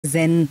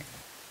Zen.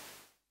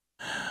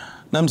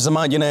 Na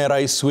mtazamaji, naye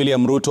Rais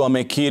William Ruto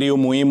amekiri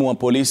umuhimu wa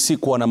polisi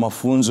kuwa na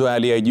mafunzo ya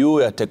hali ya juu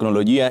ya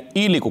teknolojia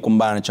ili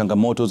kukumbana na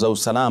changamoto za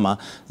usalama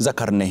za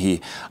karne hii.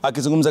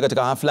 Akizungumza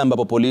katika hafla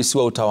ambapo polisi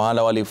wa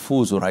utawala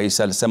walifuzu, rais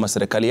alisema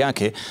serikali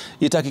yake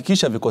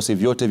itahakikisha vikosi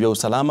vyote vya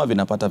usalama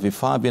vinapata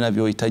vifaa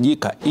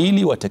vinavyohitajika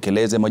ili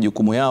watekeleze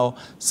majukumu yao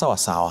sawa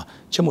sawa.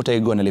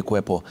 Chemutaigo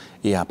alikuwepo,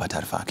 hapa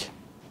taarifa yake.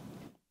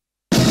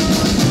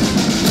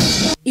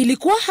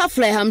 Ilikuwa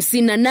hafla ya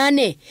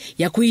 58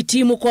 ya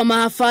kuhitimu kwa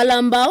mahafala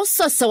ambao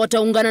sasa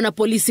wataungana na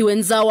polisi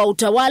wenzao wa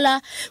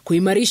utawala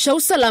kuimarisha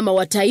usalama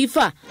wa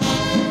taifa.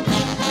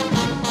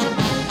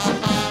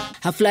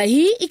 Hafla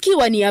hii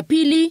ikiwa ni ya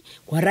pili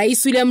kwa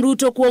Rais William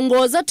Ruto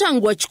kuongoza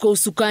tangu achukue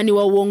usukani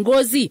wa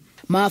uongozi.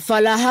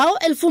 Mahafala hao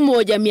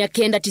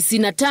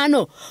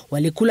 1995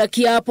 walikula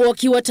kiapo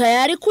wakiwa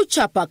tayari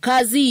kuchapa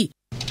kazi.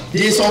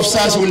 These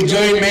officers will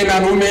join men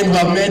and women who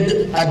have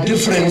made a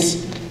difference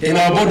in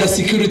our border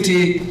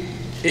security,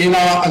 in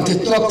our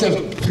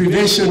anti-theft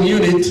prevention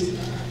unit,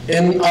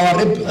 in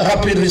our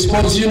rapid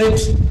response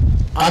unit,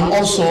 and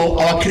also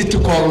our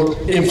critical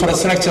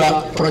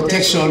infrastructure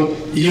protection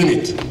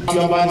unit. We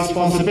have a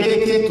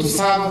responsibility to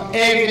serve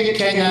every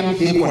Kenyan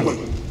equally.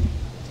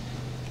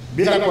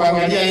 Bila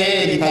kuangalia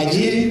yeye ni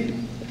tajiri,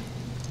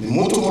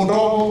 ni mtu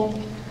mdogo,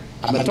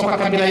 ametoka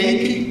kabila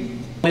hili.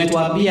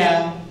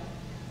 Umetuambia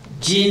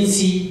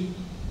jinsi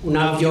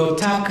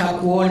unavyotaka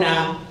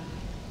kuona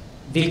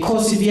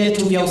vikosi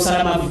vyetu vya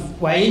usalama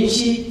wa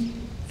nchi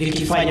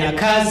vikifanya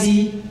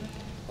kazi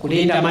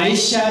kulinda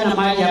maisha na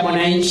mali ya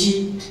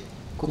mwananchi,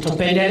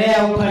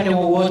 kutopendelea upande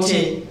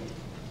wowote,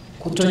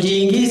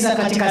 kutojiingiza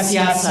katika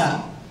siasa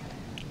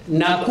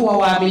na kuwa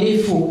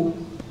waaminifu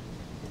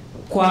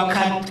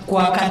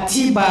kwa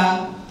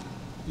katiba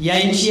ya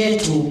nchi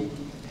yetu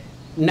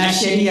na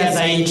sheria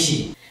za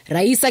nchi.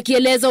 Rais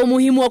akieleza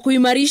umuhimu wa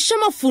kuimarisha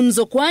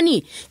mafunzo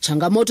kwani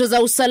changamoto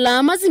za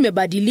usalama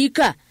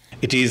zimebadilika.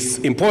 It is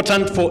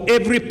important for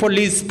every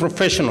police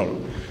professional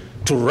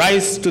to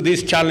rise to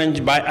this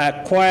challenge by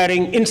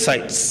acquiring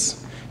insights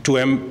to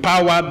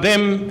empower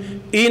them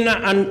in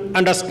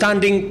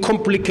understanding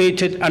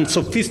complicated and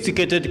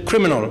sophisticated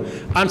criminal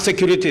and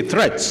security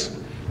threats,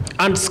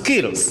 and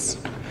skills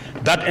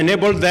that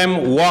enable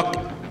them work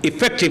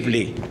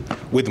effectively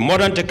with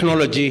modern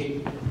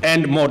technology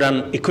and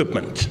modern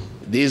equipment.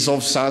 These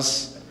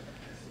officers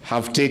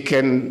have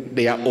taken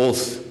their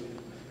oath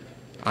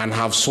and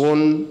have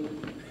sworn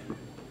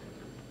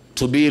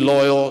to be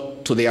loyal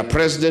to their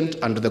president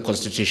and to the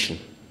Constitution.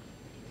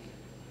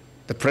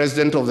 The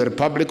President of the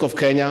Republic of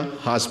Kenya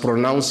has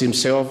pronounced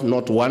himself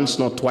not once,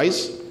 not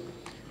twice,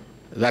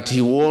 that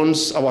he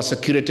wants our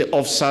security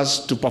officers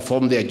to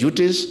perform their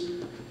duties,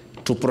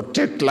 to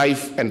protect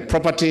life and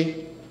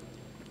property,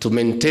 to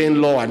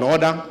maintain law and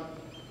order,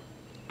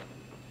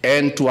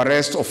 and to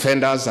arrest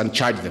offenders and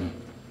charge them.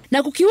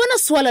 Na kukiwa na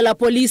suala la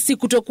polisi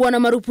kutokuwa na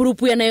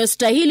marupurupu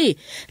yanayostahili,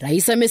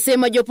 rais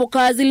amesema jopo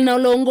kazi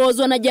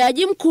linaloongozwa na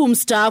jaji mkuu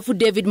mstaafu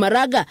David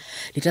Maraga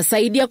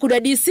litasaidia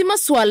kudadisi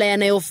masuala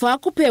yanayofaa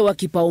kupewa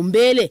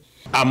kipaumbele.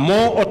 A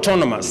more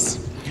autonomous,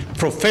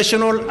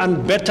 professional and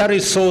better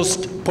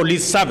resourced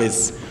police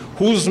service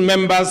whose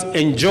members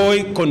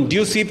enjoy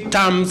conducive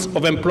terms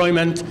of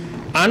employment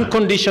and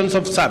conditions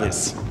of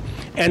service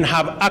and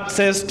have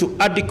access to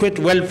adequate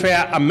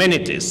welfare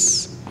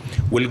amenities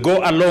will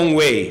go a long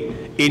way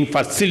in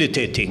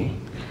facilitating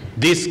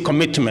this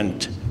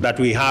commitment that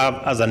we have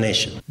as a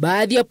nation.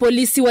 Baadhi ya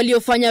polisi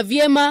waliofanya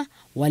vyema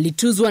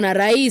walituzwa na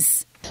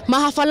rais.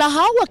 Mahafala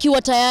hao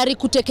wakiwa tayari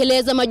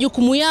kutekeleza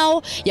majukumu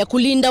yao ya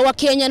kulinda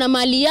Wakenya na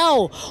mali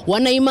yao,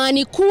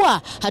 wanaimani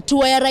kuwa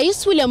hatua ya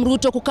Rais William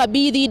Ruto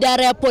kukabidhi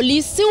idara ya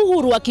polisi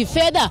uhuru wa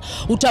kifedha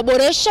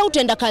utaboresha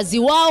utendakazi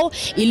wao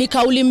ili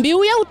kauli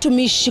mbiu ya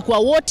utumishi kwa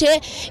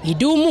wote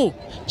idumu.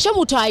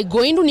 Chemutaigo,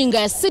 runinga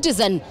ya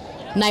Citizen,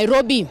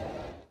 Nairobi.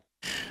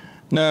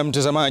 Na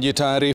mtazamaji, taarifa